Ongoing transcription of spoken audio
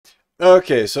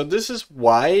Okay, so this is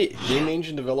why game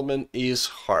engine development is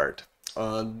hard.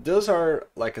 Those are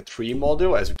like a tree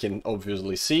model, as you can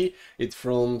obviously see. It's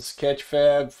from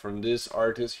Sketchfab, from this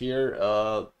artist here.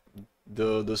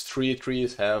 Those three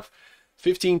trees have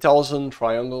 15,000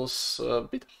 triangles, a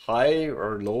bit high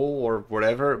or low or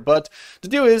whatever. But the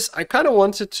deal is, I kind of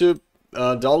wanted to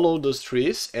download those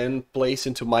trees and place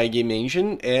into my game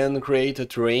engine and create a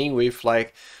terrain with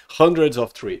like hundreds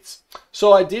of trees.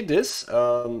 So I did this.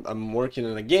 I'm working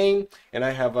on a game and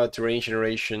I have a terrain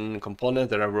generation component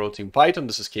that I wrote in Python.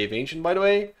 This is Cave Engine, by the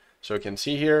way. So you can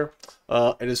see here,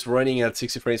 it is running at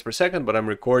 60 frames per second, but I'm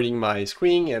recording my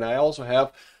screen, and I also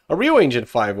have a Real Engine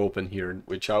 5 open here,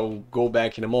 which I'll go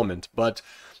back in a moment. But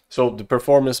so the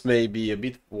performance may be a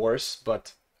bit worse,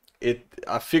 but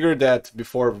I figured that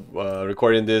before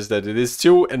recording this that it is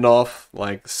still enough,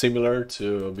 like similar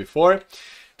to before,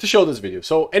 to show this video.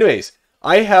 So anyways,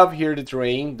 I have here the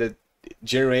terrain that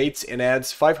generates and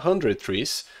adds 500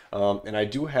 trees, and I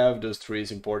do have those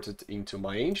trees imported into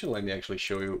my engine. Let me actually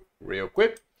show you real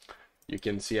quick. You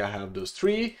can see I have those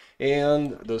trees,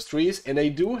 and I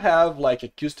do have like a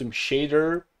custom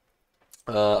shader.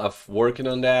 I've working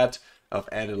on that. I've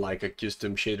added like a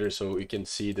custom shader so you can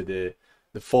see that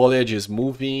the foliage is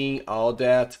moving, all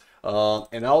that.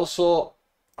 And also,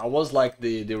 I was like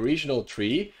the original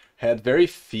tree had very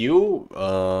few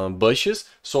bushes,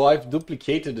 so I've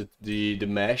duplicated the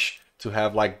mesh to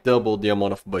have like double the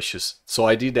amount of bushes. So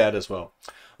I did that as well,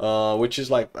 which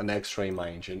is like an extra in my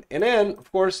engine. And then,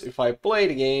 of course, if I play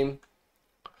the game,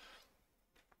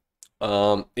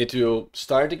 it will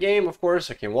start the game. Of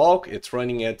course, I can walk. It's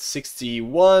running at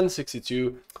 51,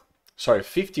 62. Sorry,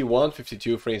 51,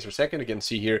 52 frames per second. You can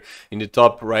see here in the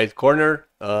top right corner.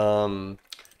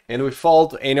 And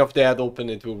without any of that open,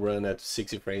 it will run at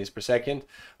 60 frames per second.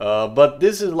 But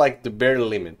this is like the bare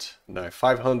limit, like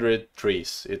 500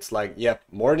 trees. It's like, yep,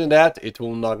 more than that, it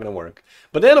will not gonna work.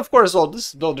 But then, of course,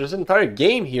 there's an entire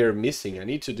game here missing. I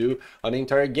need to do an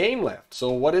entire game left. So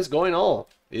what is going on?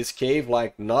 Is Cave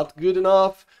like not good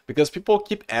enough? Because people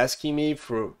keep asking me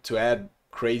to add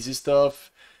crazy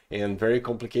stuff and very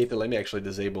complicated. Let me actually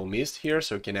disable mist here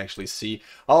so you can actually see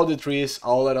all the trees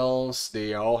all at once.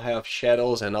 They all have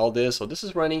shadows and all this. So this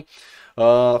is running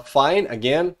fine.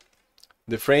 Again,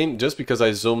 the frame, just because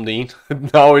I zoomed in,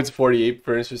 now it's 48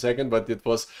 frames per second, but it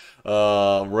was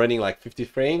running like 50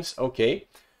 frames. Okay.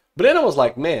 But then I was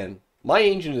like, man, my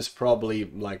engine is probably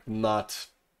like not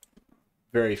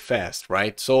very fast,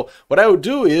 right? So what I would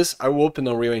do is I will open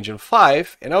Unreal Engine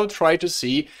 5 and I will try to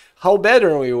see how better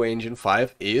Unreal Engine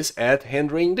 5 is at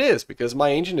rendering this, because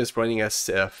my engine is running at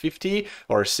 50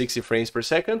 or 60 frames per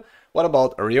second. What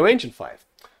about Unreal Engine 5?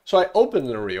 So I opened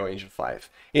Unreal Engine 5,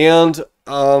 and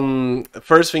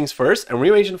first things first,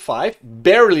 Unreal Engine 5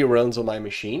 barely runs on my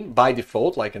machine by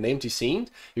default, like an empty scene.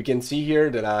 You can see here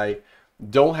that I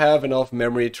don't have enough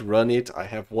memory to run it. I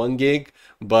have 1 gig,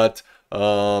 but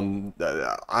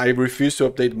I refuse to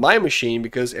update my machine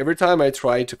because every time I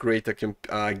try to create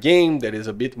a game that is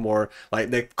a bit more like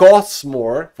that costs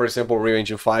more, for example Unreal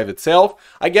Engine 5 itself,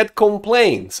 I get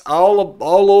complaints all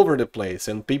over the place,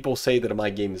 and people say that my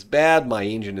game is bad, my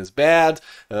engine is bad,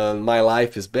 my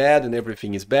life is bad, and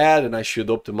everything is bad, and I should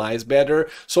optimize better.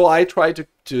 So I try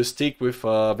to stick with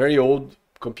a very old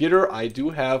computer. I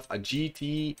do have a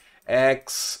GT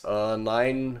X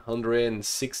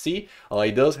 960.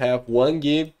 It does have 1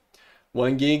 gig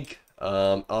of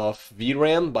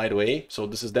VRAM, by the way, so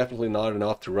this is definitely not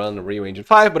enough to run Unreal Engine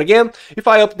 5. But again, if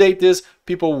I update this,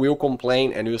 people will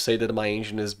complain and will say that my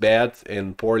engine is bad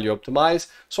and poorly optimized,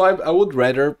 so I would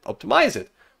rather optimize it.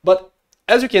 But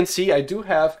as you can see, I do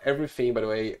have everything, by the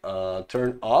way,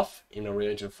 turned off in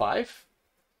Unreal Engine 5.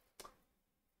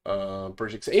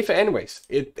 Projects. Anyways,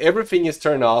 everything is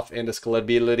turned off, and the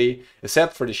scalability,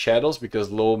 except for the shadows, because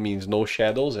low means no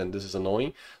shadows, and this is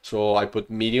annoying. So I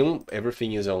put medium.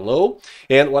 Everything is on low,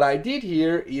 and what I did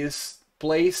here is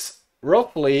place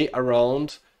roughly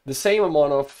around the same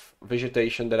amount of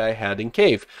vegetation that I had in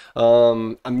Cave.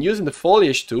 I'm using the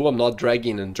foliage too. I'm not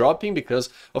dragging and dropping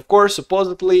because, of course,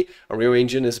 supposedly Unreal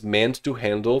Engine is meant to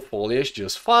handle foliage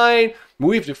just fine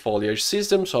with the foliage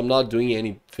system, so I'm not doing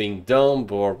anything dumb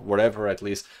or whatever, at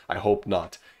least I hope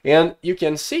not. And you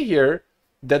can see here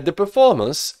that the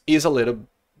performance is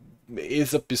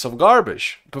a piece of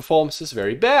garbage. Performance is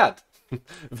very bad.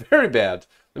 Very bad.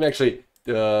 Let me actually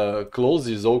close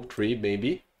this oak tree,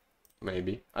 maybe,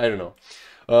 I don't know.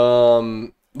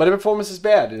 But the performance is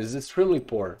bad. It is extremely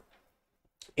poor.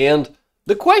 And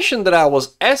the question that I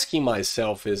was asking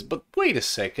myself is, but wait a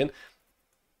second,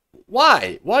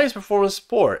 why is performance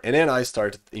poor? And then I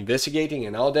started investigating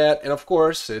and all that, and of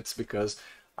course it's because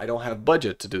I don't have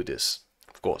budget to do this,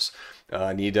 of course.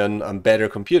 I need a better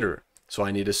computer. So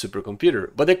I need a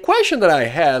supercomputer. But the question that I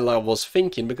had, I was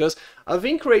thinking, because I've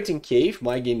been creating Cave,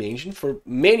 my game engine, for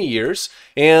many years,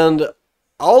 and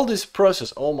all this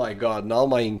process, oh my god, now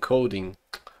my encoding,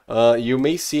 you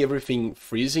may see everything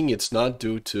freezing. It's not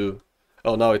due to,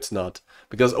 oh no, it's not,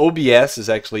 because OBS is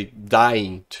actually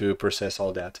dying to process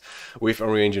all that with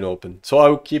Unreal Engine open. So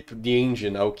I'll keep the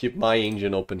engine, I'll keep my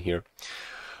engine open here.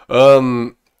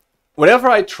 Whenever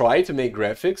I try to make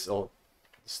graphics, oh,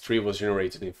 this tree was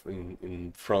generated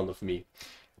in front of me.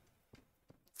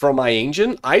 From my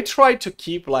engine, I try to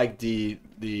keep like the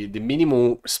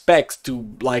minimum specs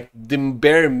to like the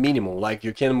bare minimum. Like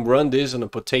you can run this on a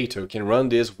potato, you can run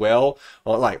this well.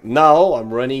 Like now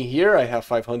I'm running here, I have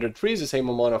 500 trees, the same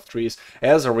amount of trees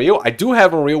as Unreal. I do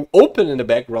have Unreal open in the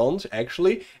background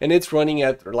actually, and it's running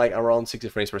at like around 60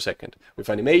 frames per second. With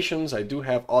animations, I do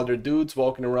have other dudes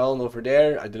walking around over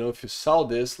there. I don't know if you saw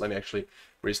this. Let me actually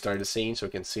restart the scene so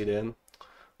you can see them.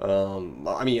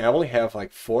 I mean, I only have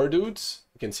like 4 dudes.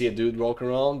 You can see a dude walking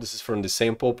around. This is from the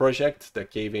sample project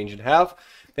that Cave Engine have.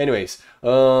 Anyways,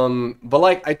 but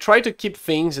like I try to keep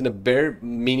things in a bare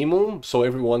minimum so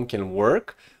everyone can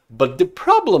work. But the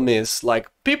problem is like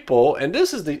people, and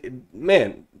this is the,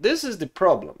 man, this is the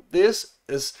problem. This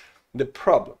is the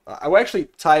problem. I will actually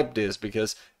type this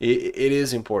because it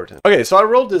is important. Okay, so I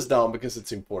wrote this down because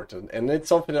it's important and it's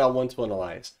something that I want to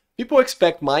analyze. People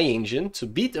expect my engine to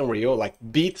beat Unreal, like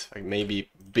beat, like maybe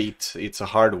beat, it's a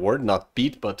hard word, not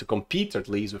beat, but to compete at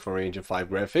least with Unreal Engine 5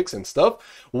 graphics and stuff,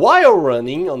 while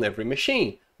running on every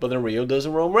machine. But Unreal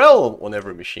doesn't run well on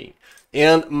every machine.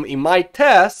 And in my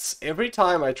tests, every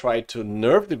time I try to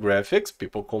nerf the graphics,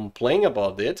 people complain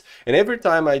about it. And every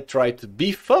time I try to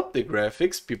beef up the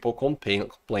graphics, people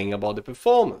complain about the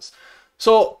performance.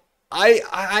 So I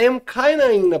am kind of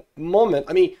in a moment,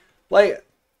 I mean, like,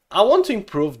 I want to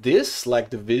improve this, like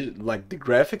the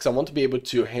graphics. I want to be able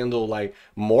to handle like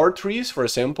more trees, for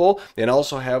example, and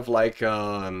also have like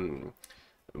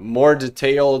more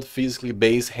detailed physically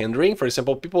based rendering. For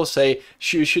example, people say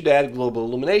you should add global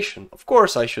illumination. Of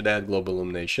course I should add global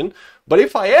illumination, but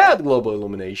if I add global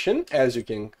illumination, as you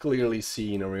can clearly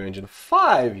see in Unreal Engine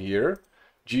 5 here,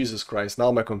 Jesus Christ,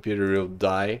 now my computer will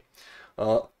die.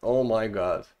 Oh my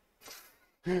god.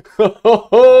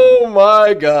 Oh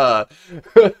my god.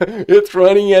 It's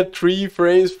running at 3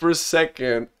 frames per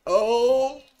second.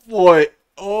 Oh boy.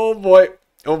 Oh boy.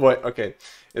 Oh boy. Okay,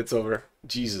 it's over.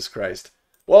 Jesus Christ.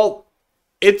 Well,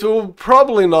 it will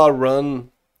probably not run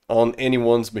on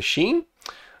anyone's machine,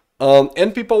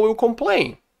 and people will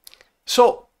complain.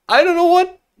 So I don't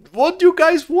know what you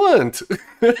guys want.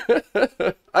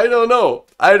 I don't know.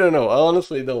 I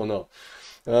honestly don't know.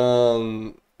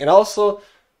 And also,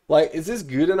 like, is this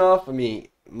good enough? I mean,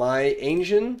 my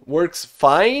engine works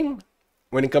fine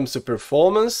when it comes to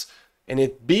performance, and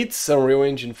it beats Unreal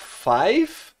Engine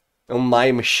 5 on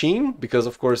my machine, because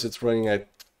of course it's running at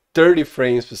 30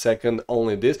 frames per second,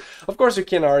 only this. Of course you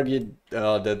can argue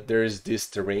that there is this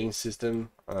terrain system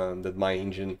that my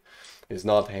engine is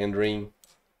not handling,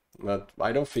 but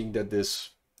I don't think that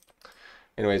this,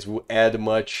 anyways, will add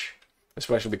much,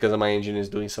 especially because my engine is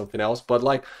doing something else. But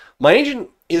like, my engine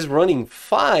is running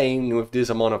fine with this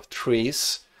amount of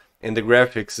trees, and the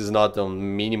graphics is not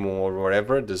on minimum or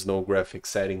whatever. There's no graphic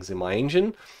settings in my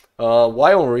engine.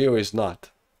 Why Unreal is not?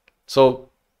 So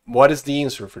what is the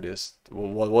answer for this?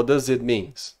 What does it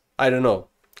mean? I don't know.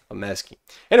 I'm asking.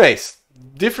 Anyways,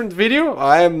 different video.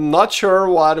 I am not sure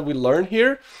what we learned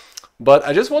here, but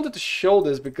I just wanted to show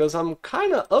this because I'm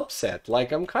kind of upset.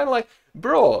 Like, I'm kind of like,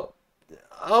 bro,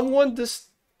 I want this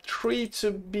tree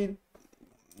to be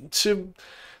to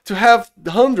have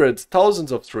hundreds,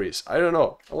 thousands of trees. I don't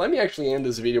know. Let me actually end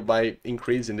this video by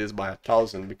increasing this by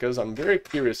 1,000, because I'm very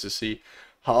curious to see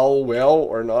how well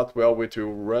or not well it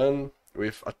will run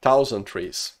with 1,000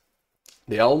 trees.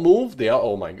 They all move. They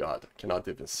all, oh my god, I cannot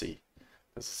even see.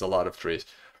 This is a lot of trees.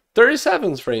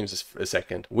 37 frames a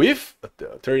second with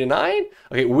 39.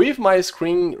 Okay, with my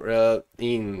screen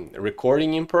in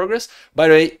recording in progress. By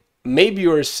the way, maybe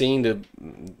you're seeing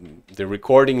the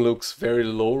recording looks very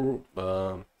low,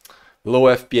 low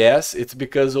FPS. It's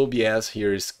because OBS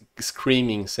here is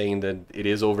screaming, saying that it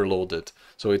is overloaded,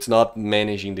 so it's not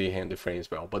managing the frames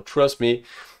well. But trust me,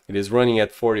 it is running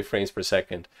at 40 frames per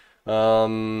second.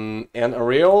 And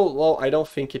Unreal, well, I don't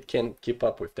think it can keep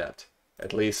up with that,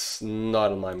 at least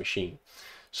not on my machine.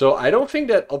 So I don't think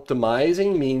that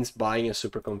optimizing means buying a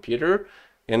supercomputer.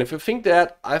 And if you think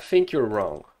that, I think you're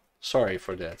wrong. Sorry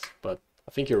for that, but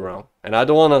I think you're wrong. And I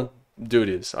don't want to do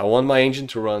this. I want my engine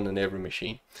to run on every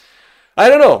machine. I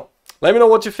don't know. Let me know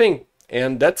what you think.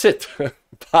 And that's it.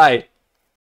 Bye.